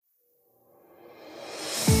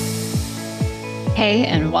Hey,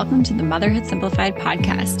 and welcome to the Motherhood Simplified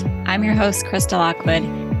podcast. I'm your host, Krista Lockwood,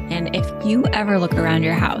 and if you ever look around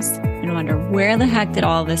your house and wonder where the heck did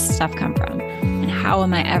all this stuff come from and how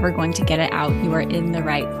am I ever going to get it out, you are in the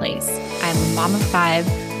right place. I'm a mom of 5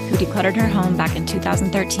 who decluttered her home back in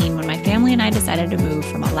 2013 when my family and I decided to move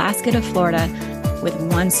from Alaska to Florida with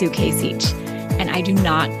 1 suitcase each, and I do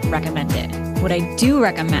not recommend it. What I do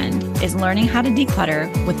recommend is learning how to declutter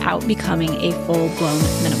without becoming a full-blown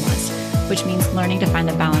minimalist, which means learning to find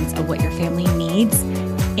the balance of what your family needs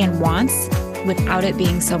and wants without it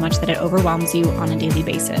being so much that it overwhelms you on a daily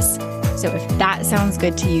basis. So if that sounds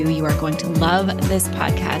good to you, you are going to love this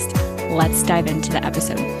podcast. Let's dive into the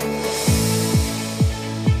episode.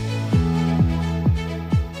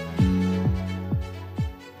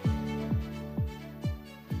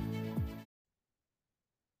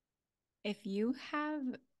 If you have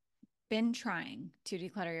been trying to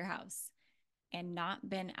declutter your house and not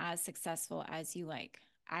been as successful as you like,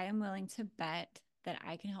 I am willing to bet that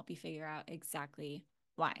I can help you figure out exactly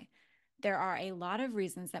why. There are a lot of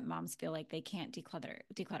reasons that moms feel like they can't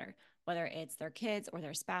declutter, whether it's their kids or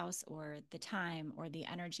their spouse or the time or the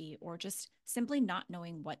energy or just simply not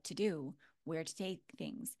knowing what to do, where to take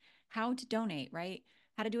things, how to donate, right?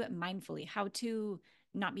 How to do it mindfully, how to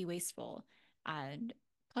not be wasteful. And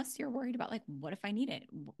plus you're worried about like, what if I need it?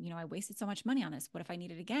 I wasted so much money on this. What if I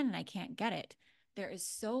need it again and I can't get it? There is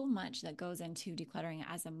so much that goes into decluttering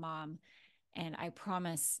as a mom. And I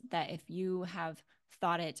promise that if you have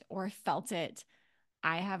thought it or felt it,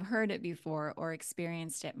 I have heard it before or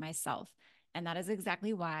experienced it myself. And that is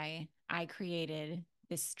exactly why I created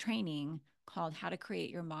this training called How to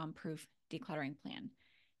Create Your Mom-Proof Decluttering Plan.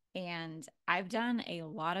 And I've done a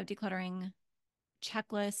lot of decluttering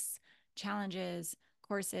checklists, challenges,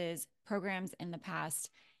 courses, programs in the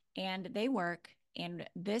past, and they work. And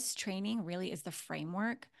this training really is the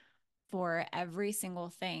framework for every single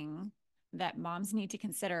thing that moms need to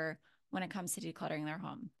consider when it comes to decluttering their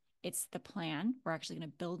home. It's the plan. We're actually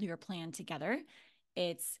going to build your plan together.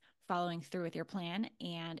 It's following through with your plan,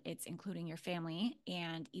 and it's including your family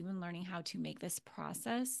and even learning how to make this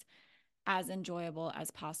process as enjoyable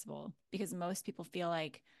as possible, because most people feel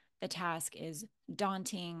like the task is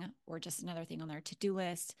daunting or just another thing on their to-do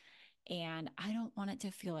list. And I don't want it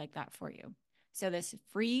to feel like that for you. So this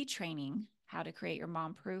free training, How to Create Your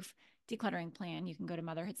Mom-Proof Decluttering Plan, you can go to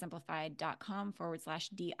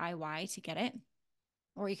motherhoodsimplified.com/DIY to get it.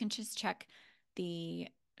 Or you can just check the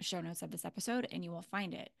show notes of this episode and you will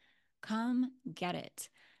find it. Come get it.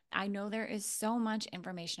 I know there is so much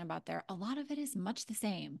information about there. A lot of it is much the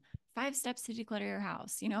same. 5 steps to declutter your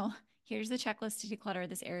house. Here's the checklist to declutter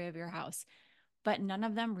this area of your house. But none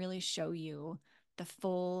of them really show you the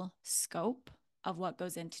full scope of what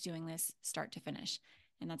goes into doing this start to finish.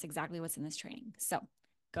 And that's exactly what's in this training. So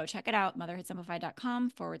go check it out,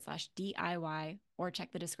 motherhoodsimplified.com/DIY, or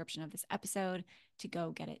check the description of this episode to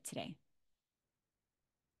go get it today.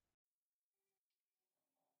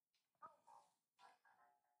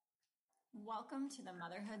 Welcome to the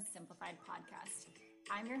Motherhood Simplified podcast.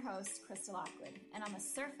 I'm your host, Krista Lockwood, and on the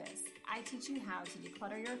surface, I teach you how to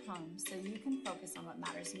declutter your home so you can focus on what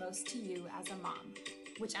matters most to you as a mom,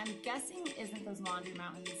 which I'm guessing isn't those laundry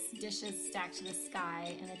mountains, dishes stacked to the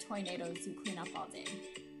sky, and the tornadoes you clean up all day.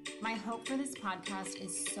 My hope for this podcast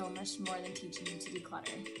is so much more than teaching you to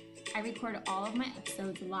declutter. I record all of my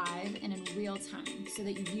episodes live and in real time so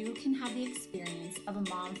that you can have the experience of a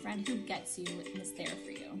mom friend who gets you and is there for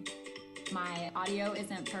you. My audio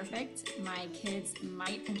isn't perfect. My kids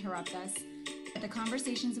might interrupt us, but the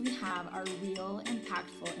conversations we have are real,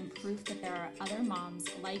 impactful, and proof that there are other moms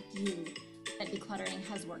like you that decluttering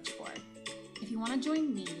has worked for. If you want to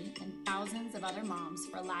join me and thousands of other moms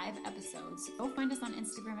for live episodes, go find us on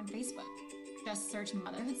Instagram and Facebook. Just search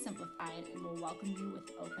Motherhood Simplified and we'll welcome you with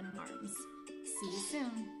open arms. See you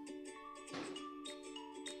soon.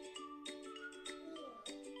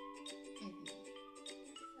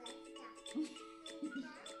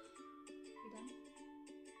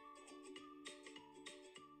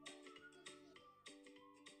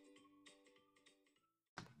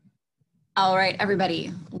 All right,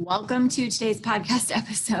 everybody, welcome to today's podcast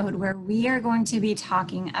episode where we are going to be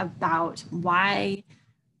talking about why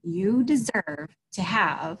you deserve to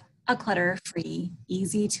have a clutter-free,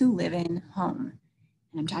 easy-to-live-in home.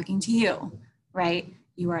 And I'm talking to you, right?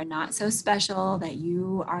 You are not so special that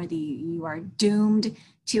you are doomed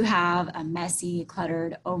to have a messy,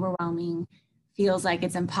 cluttered, overwhelming, feels like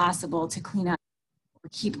it's impossible to clean up or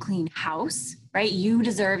keep clean house, right? You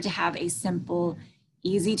deserve to have a simple,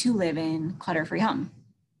 easy to live in, clutter-free home.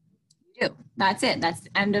 You do. That's it. That's the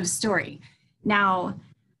end of story. Now,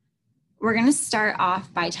 we're going to start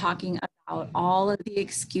off by talking about all of the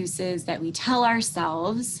excuses that we tell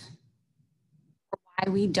ourselves for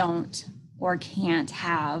why we don't or can't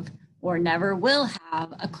have or never will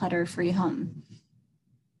have a clutter-free home.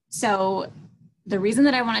 So the reason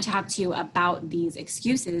that I want to talk to you about these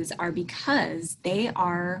excuses are because they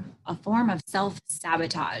are a form of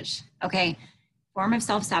self-sabotage, okay? Form of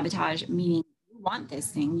self-sabotage, meaning you want this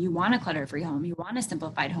thing, you want a clutter-free home, you want a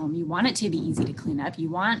simplified home, you want it to be easy to clean up, you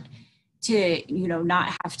want to,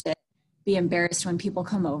 not have to be embarrassed when people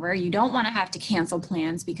come over. You don't want to have to cancel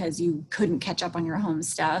plans because you couldn't catch up on your home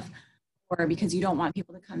stuff or because you don't want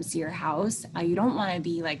people to come see your house. You don't want to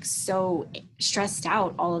be like so stressed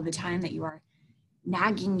out all of the time that you are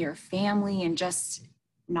nagging your family and just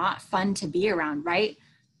not fun to be around, right?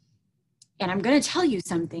 And I'm going to tell you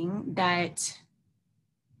something that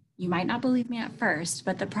you might not believe me at first,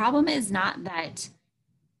 but the problem is not that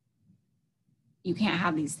you can't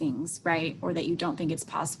have these things, right? Or that you don't think it's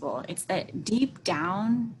possible. It's that deep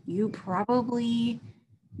down, you probably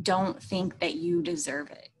don't think that you deserve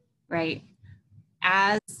it, right?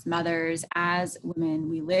 As mothers, as women,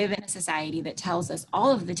 we live in a society that tells us all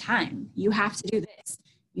of the time, you have to do this.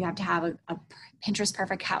 You have to have a Pinterest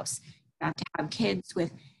perfect house. You have to have kids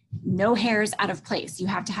with no hairs out of place. You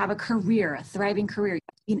have to have a career, a thriving career. You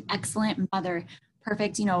have to be an excellent mother,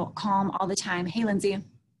 perfect, calm all the time. Hey, Lindsay.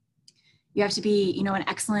 You have to be, an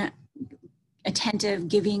excellent, attentive,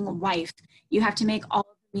 giving wife. You have to make all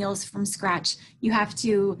of the meals from scratch. You have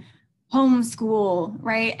to homeschool,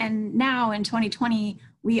 right? And now in 2020,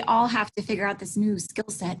 we all have to figure out this new skill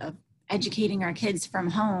set of educating our kids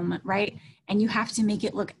from home, right? And you have to make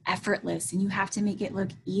it look effortless, and you have to make it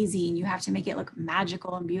look easy, and you have to make it look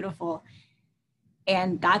magical and beautiful.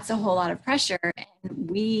 And that's a whole lot of pressure. And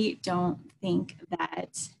we don't think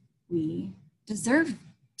that we deserve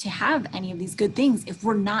to have any of these good things if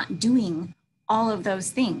we're not doing all of those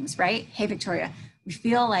things, right? Hey, Victoria, we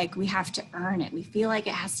feel like we have to earn it. We feel like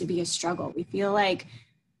it has to be a struggle. We feel like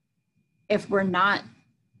if we're not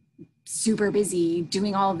super busy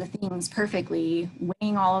doing all of the things perfectly,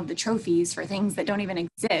 winning all of the trophies for things that don't even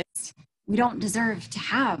exist, we don't deserve to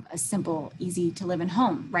have a simple, easy to live in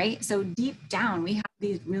home, right? So deep down, we have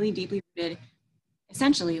these really deeply rooted,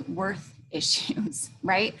 essentially worth issues,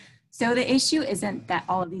 right? So the issue isn't that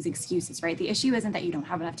all of these excuses, right? The issue isn't that you don't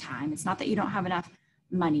have enough time. It's not that you don't have enough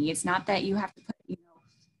money. It's not that you have to put,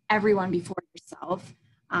 everyone before yourself.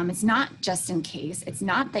 It's not just in case. It's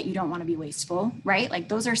not that you don't want to be wasteful, right? Like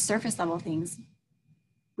those are surface level things.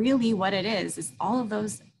 Really what it is all of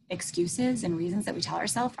those excuses and reasons that we tell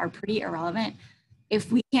ourselves are pretty irrelevant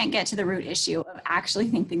if we can't get to the root issue of actually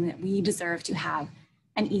thinking that we deserve to have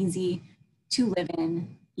an easy to live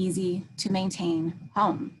in, easy to maintain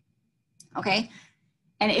home. Okay.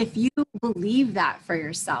 And if you believe that for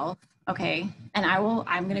yourself, okay, and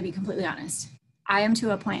I'm going to be completely honest. I am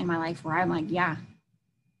to a point in my life where I'm like, yeah,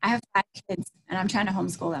 I have 5 kids and I'm trying to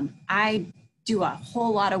homeschool them. I do a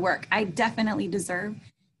whole lot of work. I definitely deserve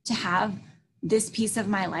to have this piece of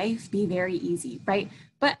my life be very easy, right?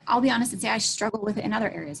 But I'll be honest and say I struggle with it in other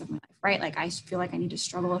areas of my life, right? Like I feel like I need to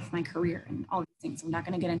struggle with my career and all these things. I'm not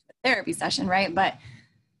going to get into a therapy session, right? But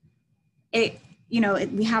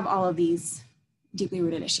we have all of these deeply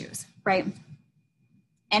rooted issues, right?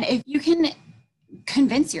 And if you can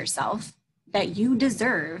convince yourself that you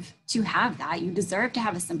deserve to have that, you deserve to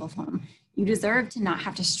have a simple home, you deserve to not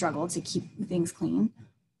have to struggle to keep things clean,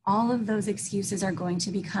 all of those excuses are going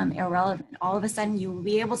to become irrelevant. All of a sudden, you will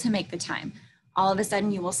be able to make the time. All of a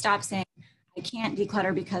sudden, you will stop saying, I can't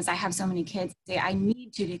declutter because I have so many kids. Say, I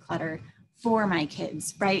need to declutter for my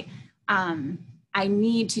kids, right? I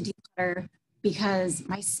need to declutter because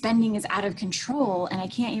my spending is out of control and I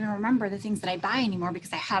can't even remember the things that I buy anymore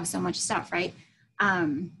because I have so much stuff, right?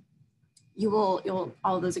 All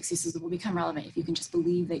of those excuses will become relevant if you can just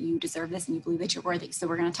believe that you deserve this and you believe that you're worthy. So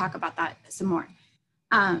we're going to talk about that some more.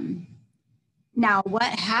 Now, what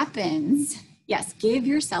happens? Yes, give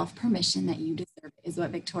yourself permission that you deserve it, is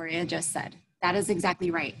what Victoria just said. That is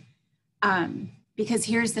exactly right. Because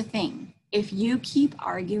here's the thing. If you keep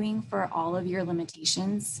arguing for all of your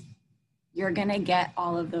limitations, you're going to get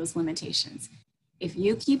all of those limitations. If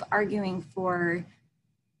you keep arguing for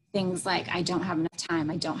things like, I don't have enough time,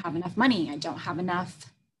 I don't have enough money, I don't have enough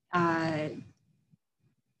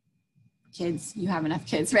kids, you have enough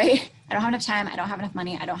kids, right? I don't have enough time, I don't have enough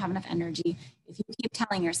money, I don't have enough energy. If you keep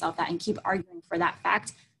telling yourself that and keep arguing for that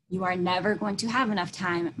fact, you are never going to have enough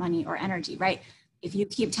time, money, or energy, right? If you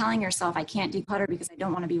keep telling yourself, I can't declutter because I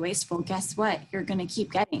don't want to be wasteful, guess what? You're going to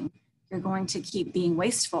keep you're going to keep being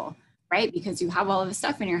wasteful, right? Because you have all of the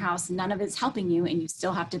stuff in your house, none of it's helping you, and you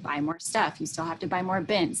still have to buy more stuff. You still have to buy more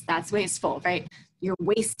bins. That's wasteful, right? You're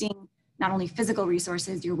wasting not only physical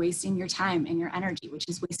resources, you're wasting your time and your energy, which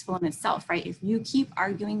is wasteful in itself, right? If you keep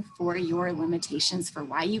arguing for your limitations for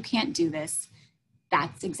why you can't do this,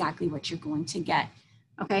 that's exactly what you're going to get,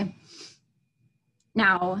 okay?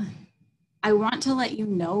 Now, I want to let you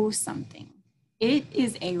know something. It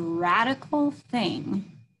is a radical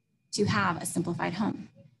thing to have a simplified home.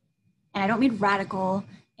 And I don't mean radical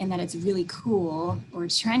in that it's really cool or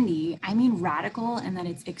trendy. I mean radical in that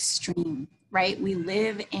it's extreme, right? We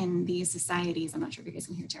live in these societies. I'm not sure if you guys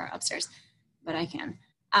can hear Tara upstairs, but I can.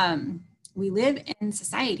 We live in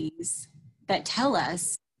societies that tell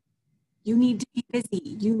us you need to be busy,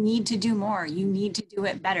 you need to do more, you need to do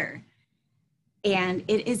it better. And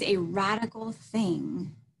it is a radical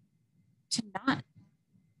thing to not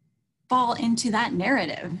fall into that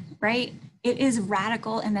narrative, right? It is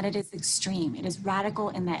radical in that it is extreme. It is radical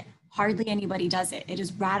in that hardly anybody does it. It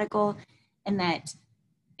is radical in that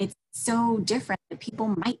it's so different that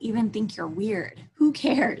people might even think you're weird. Who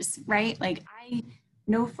cares, right? Like, I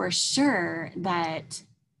know for sure that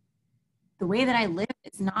the way that I live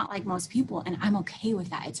is not like most people, and I'm okay with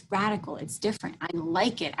that. It's radical, it's different. I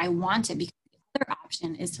like it, I want it, because the other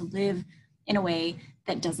option is to live in a way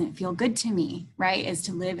that doesn't feel good to me, right? Is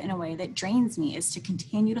to live in a way that drains me, is to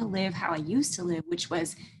continue to live how I used to live, which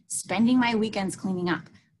was spending my weekends cleaning up,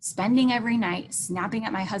 spending every night snapping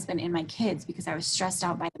at my husband and my kids because I was stressed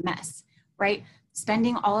out by the mess, right?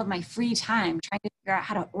 Spending all of my free time trying to figure out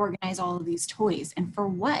how to organize all of these toys. And for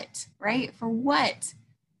what, right? For what?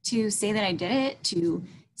 To say that I did it, to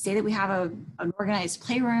say that we have an organized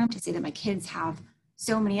playroom, to say that my kids have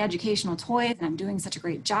so many educational toys and I'm doing such a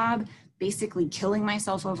great job, basically killing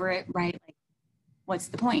myself over it, right? Like, what's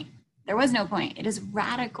the point? There was no point. It is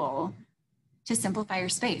radical to simplify your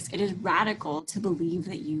space. It is radical to believe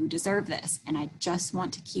that you deserve this. And I just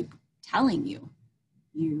want to keep telling you,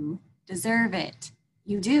 you deserve it.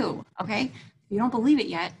 You do, okay? If you don't believe it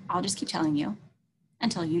yet, I'll just keep telling you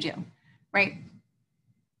until you do, right?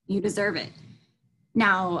 You deserve it.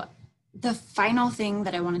 Now, the final thing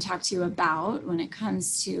that I want to talk to you about when it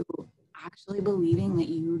comes to actually believing that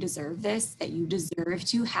you deserve this, that you deserve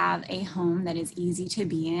to have a home that is easy to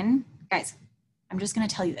be in. Guys, I'm just going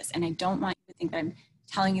to tell you this, and I don't want you to think that I'm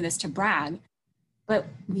telling you this to brag, but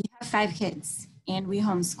we have 5 kids and we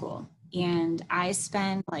homeschool, and I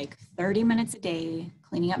spend like 30 minutes a day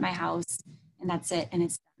cleaning up my house, and that's it, and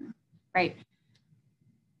it's done, right?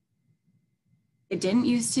 It didn't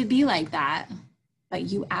used to be like that, but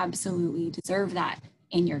you absolutely deserve that.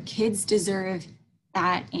 And your kids deserve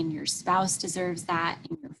that, and your spouse deserves that,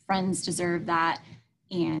 and your friends deserve that.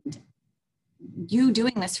 And you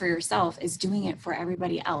doing this for yourself is doing it for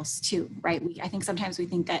everybody else too, right? I think sometimes we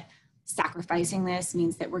think that sacrificing this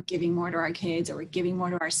means that we're giving more to our kids, or we're giving more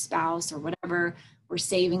to our spouse, or whatever. We're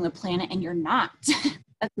saving the planet, and you're not.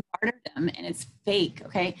 That's martyrdom, and it's fake,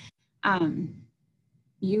 okay?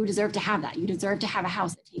 You deserve to have that. You deserve to have a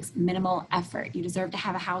house that takes minimal effort. You deserve to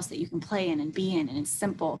have a house that you can play in and be in, and it's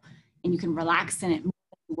simple, and you can relax in it,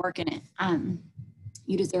 work in it.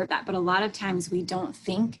 You deserve that. But a lot of times we don't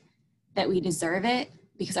think that we deserve it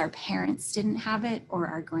because our parents didn't have it, or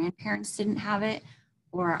our grandparents didn't have it,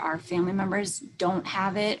 or our family members don't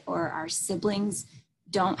have it, or our siblings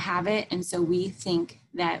don't have it. And so we think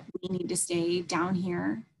that we need to stay down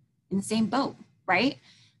here in the same boat, right?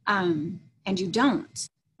 And you don't,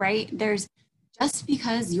 right? There's, just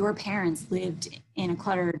because your parents lived in a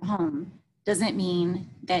cluttered home doesn't mean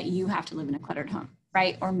that you have to live in a cluttered home,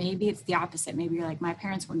 right? Or maybe it's the opposite. Maybe you're like, my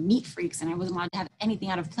parents were neat freaks and I wasn't allowed to have anything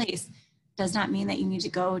out of place. Does not mean that you need to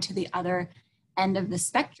go to the other end of the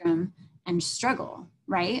spectrum and struggle,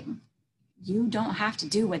 right? You don't have to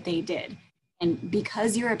do what they did. And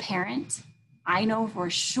because you're a parent, I know for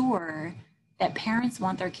sure that parents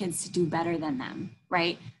want their kids to do better than them,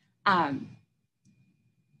 right?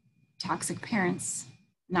 Toxic parents,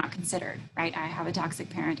 not considered, right? I have a toxic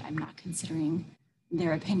parent. I'm not considering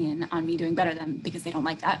their opinion on me doing better than them because they don't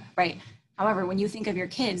like that, right? However, when you think of your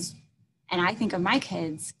kids, and I think of my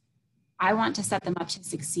kids, I want to set them up to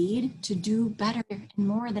succeed, to do better and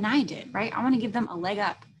more than I did, right? I want to give them a leg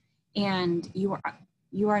up. And you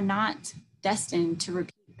are not destined to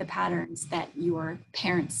repeat the patterns that your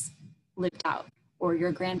parents lived out or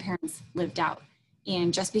your grandparents lived out.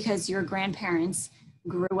 And just because your grandparents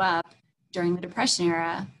grew up during the Depression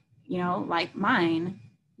era, you know, like mine,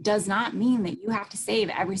 does not mean that you have to save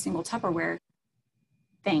every single Tupperware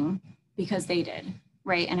thing because they did,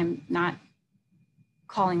 right? And I'm not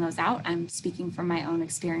calling those out. I'm speaking from my own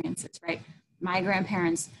experiences, right? My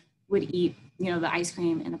grandparents would eat, you know, the ice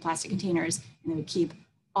cream in the plastic containers, and they would keep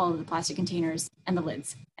all of the plastic containers and the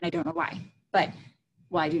lids. And I don't know why, but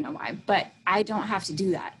Well, I do know why, but I don't have to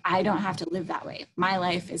do that. I don't have to live that way. My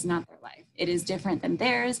life is not their life. It is different than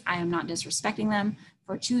theirs. I am not disrespecting them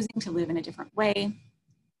for choosing to live in a different way.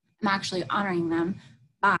 I'm actually honoring them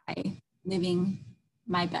by living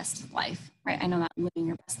my best life, right? I know that living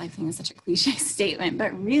your best life thing is such a cliche statement,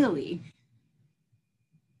 but really,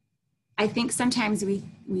 I think sometimes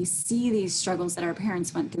we see these struggles that our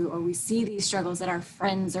parents went through, or we see these struggles that our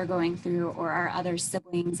friends are going through, or our other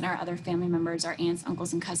siblings and our other family members, our aunts,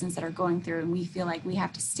 uncles, and cousins that are going through, and we feel like we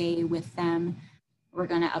have to stay with them. We're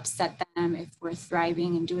going to upset them if we're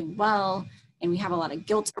thriving and doing well, and we have a lot of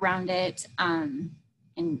guilt around it.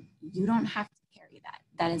 And you don't have to carry that.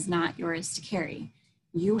 That is not yours to carry.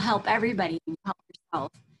 You help everybody, you help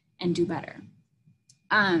yourself, and do better.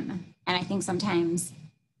 And I think sometimes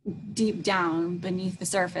deep down beneath the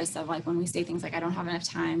surface of like when we say things like I don't have enough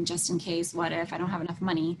time, just in case, what if, I don't have enough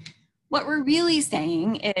money, what we're really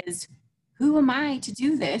saying is, who am I to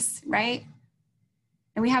do this, right?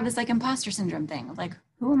 And we have this like imposter syndrome thing of like,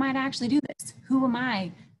 who am I to actually do this? Who am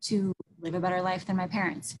I to live a better life than my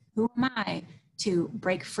parents? Who am I to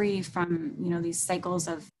break free from, you know, these cycles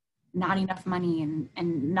of not enough money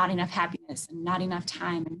and not enough happiness and not enough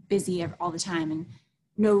time and busy all the time and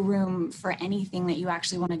no room for anything that you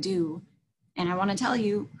actually want to do. And I want to tell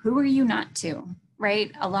you, who are you not to,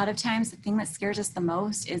 right? A lot of times the thing that scares us the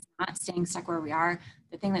most is not staying stuck where we are.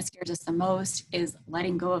 The thing that scares us the most is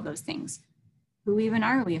letting go of those things. Who even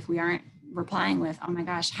are we if we aren't replying with, oh my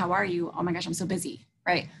gosh, how are you? Oh my gosh, I'm so busy,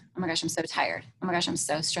 right? Oh my gosh, I'm so tired. Oh my gosh, I'm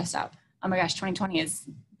so stressed out. Oh my gosh, 2020 is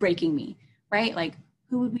breaking me, right? Like,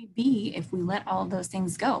 who would we be if we let all of those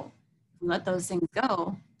things go? If we let those things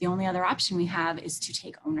go, the only other option we have is to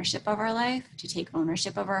take ownership of our life, to take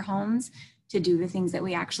ownership of our homes, to do the things that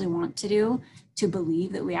we actually want to do, to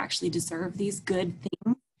believe that we actually deserve these good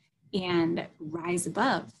things and rise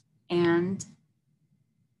above. And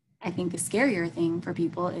I think the scarier thing for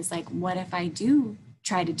people is like, what if I do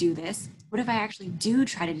try to do this? What if I actually do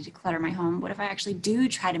try to declutter my home? What if I actually do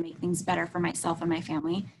try to make things better for myself and my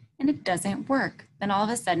family and it doesn't work? Then all of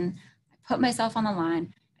a sudden, I put myself on the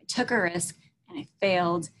line, I took a risk and I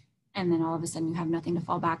failed. And then all of a sudden, you have nothing to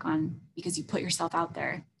fall back on because you put yourself out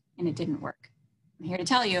there and it didn't work. I'm here to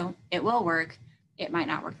tell you, it will work. It might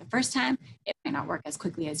not work the first time. It might not work as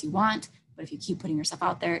quickly as you want, but if you keep putting yourself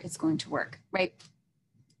out there, it's going to work, right?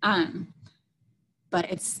 But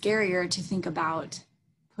it's scarier to think about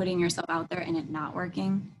putting yourself out there and it not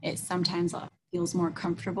working. It sometimes feels more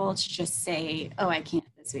comfortable to just say, oh, I can't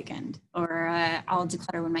this weekend, or I'll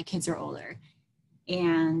declutter when my kids are older,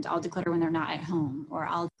 and I'll declutter when they're not at home, or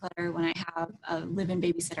I'll declutter when I have a live-in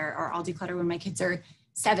babysitter, or I'll declutter when my kids are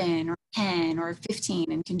 7 or 10 or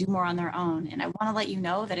 15 and can do more on their own. And I want to let you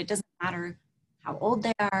know that it doesn't matter how old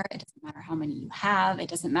they are. It doesn't matter how many you have. It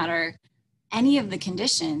doesn't matter any of the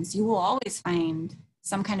conditions. You will always find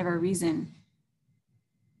some kind of a reason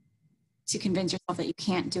to convince yourself that you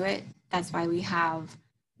can't do it. That's why we have,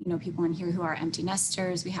 you know, people in here who are empty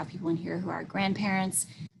nesters. We have people in here who are grandparents.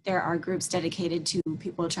 There are groups dedicated to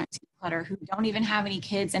people trying to declutter who don't even have any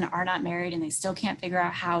kids and are not married, and they still can't figure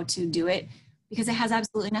out how to do it because it has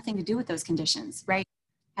absolutely nothing to do with those conditions, right?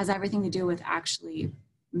 It has everything to do with actually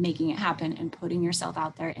making it happen and putting yourself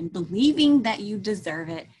out there and believing that you deserve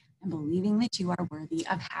it and believing that you are worthy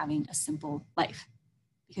of having a simple life,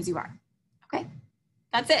 because you are. Okay,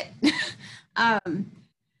 that's it.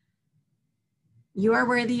 You are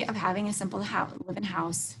worthy of having a simple live-in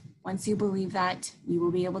house. Once you believe that, you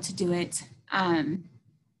will be able to do it.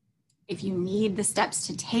 If you need the steps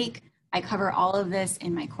to take, I cover all of this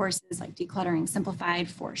in my courses, like Decluttering Simplified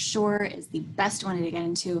for sure is the best one to get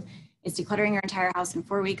into. It's decluttering your entire house in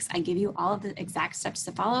 4 weeks. I give you all of the exact steps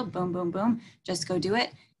to follow. Boom, boom, boom. Just go do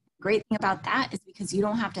it. Great thing about that is because you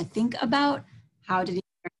don't have to think about how to do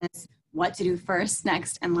this, what to do first,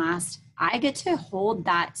 next, and last. I get to hold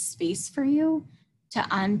that space for you to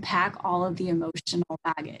unpack all of the emotional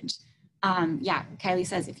baggage. Yeah, Kylie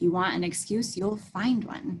says, if you want an excuse, you'll find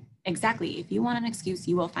one. Exactly. If you want an excuse,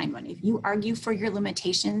 you will find one. If you argue for your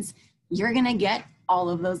limitations, you're going to get all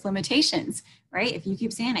of those limitations, right? If you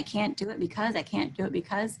keep saying, I can't do it because, I can't do it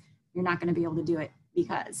because, you're not going to be able to do it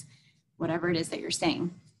because, whatever it is that you're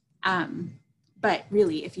saying. But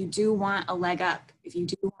really, if you do want a leg up, if you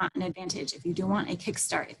do want an advantage, if you do want a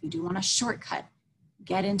kickstart, if you do want a shortcut,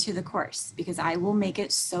 get into the course, because I will make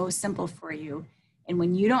it so simple for you. And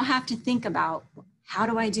when you don't have to think about, how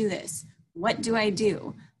do I do this? What do I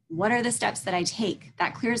do? What are the steps that I take?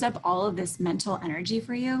 That clears up all of this mental energy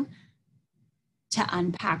for you to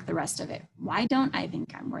unpack the rest of it. Why don't I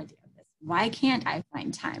think I'm worthy of this? Why can't I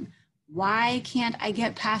find time? Why can't I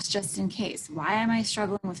get past just in case? Why am I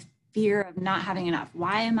struggling with fear of not having enough?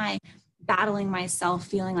 Why am I battling myself,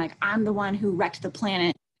 feeling like I'm the one who wrecked the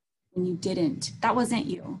planet when you didn't? That wasn't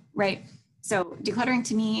you, right? So decluttering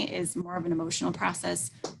to me is more of an emotional process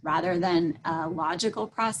rather than a logical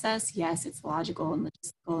process. Yes, it's logical and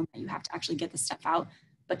logistical, and you have to actually get the stuff out.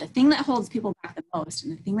 But the thing that holds people back the most,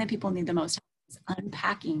 and the thing that people need the most, is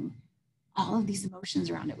unpacking all of these emotions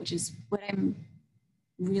around it, which is what I'm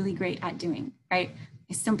really great at doing, right?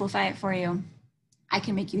 I simplify it for you. I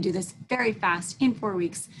can make you do this very fast in 4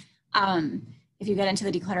 weeks. If you get into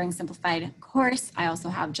the Decluttering Simplified course, I also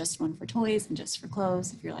have just one for toys and just for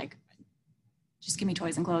clothes. If you're like, just give me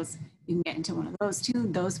toys and clothes, you can get into one of those too.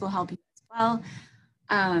 Those will help you as well.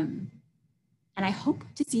 And I hope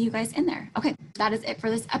to see you guys in there. Okay, that is it for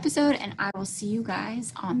this episode, and I will see you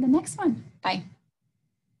guys on the next one. Bye.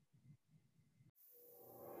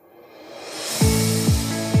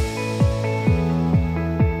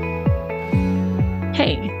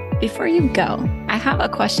 Hey, before you go, I have a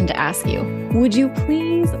question to ask you. Would you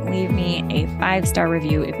please leave me a 5-star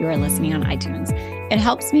review if you are listening on iTunes? It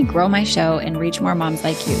helps me grow my show and reach more moms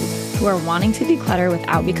like you who are wanting to declutter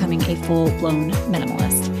without becoming a full-blown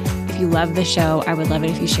minimalist. If you love the show, I would love it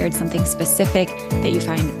if you shared something specific that you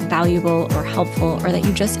find valuable or helpful, or that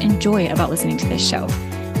you just enjoy about listening to this show.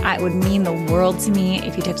 It would mean the world to me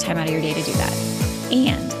if you took time out of your day to do that.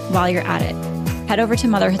 And while you're at it, head over to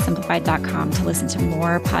motherhoodsimplified.com to listen to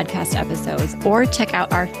more podcast episodes, or check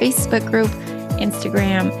out our Facebook group,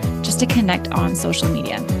 Instagram, just to connect on social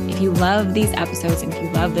media. If you love these episodes and if you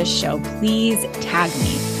love this show, please tag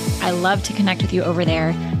me. I love to connect with you over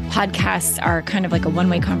there. Podcasts are kind of like a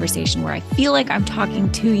one-way conversation where I feel like I'm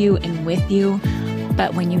talking to you and with you.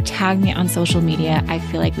 But when you tag me on social media, I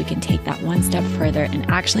feel like we can take that one step further and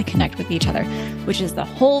actually connect with each other, which is the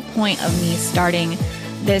whole point of me starting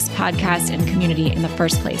this podcast and community in the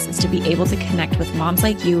first place, is to be able to connect with moms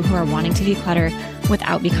like you who are wanting to declutter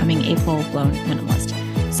without becoming a full-blown minimalist.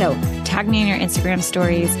 So tag me in your Instagram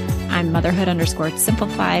stories. I'm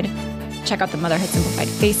motherhood_simplified. Check out the Motherhood Simplified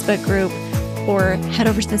Facebook group, or head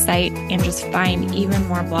over to the site and just find even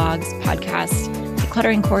more blogs, podcasts,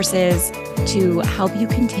 decluttering courses to help you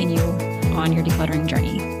continue on your decluttering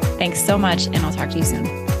journey. Thanks so much, and I'll talk to you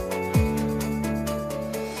soon.